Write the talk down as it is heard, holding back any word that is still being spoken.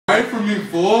away from me,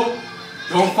 fool.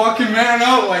 Don't fucking man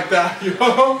up like that,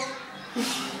 yo.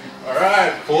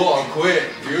 Alright, fool, I'll quit,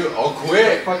 dude. I'll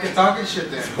quit. Fucking talking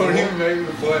shit then. Don't even make me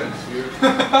flinch, dude.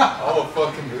 I'll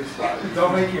fucking bitch slap you.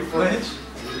 Don't make you flinch?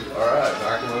 Alright,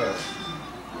 back away.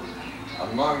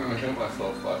 I'm not gonna hit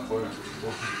myself by flinch.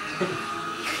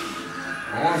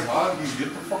 I want to hug you.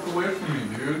 Get the fuck away from me,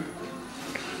 dude.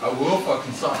 I will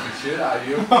fucking sock the shit out of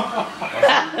you.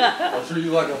 I'll treat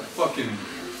you like a fucking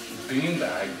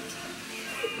beanbag.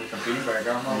 Like a beanbag,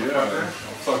 I'm yeah,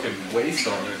 I'll fucking waste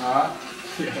on it.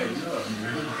 Yeah,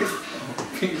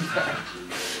 beanbag.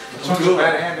 Which one's your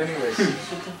bad hand anyways? Shut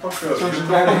the fuck up. Which one's your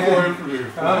bad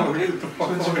hand? Get the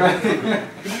fuck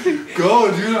away. Go,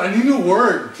 dude. I need to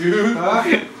work, dude. I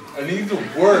need to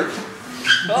work.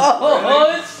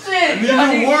 Oh shit! I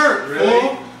need to work, fool.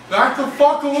 Back the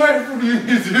fuck away from me,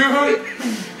 dude.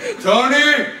 Tony!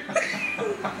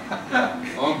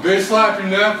 I'm bitch slap your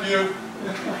nephew.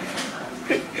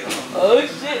 Oh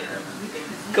shit!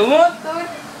 Come on, Tony.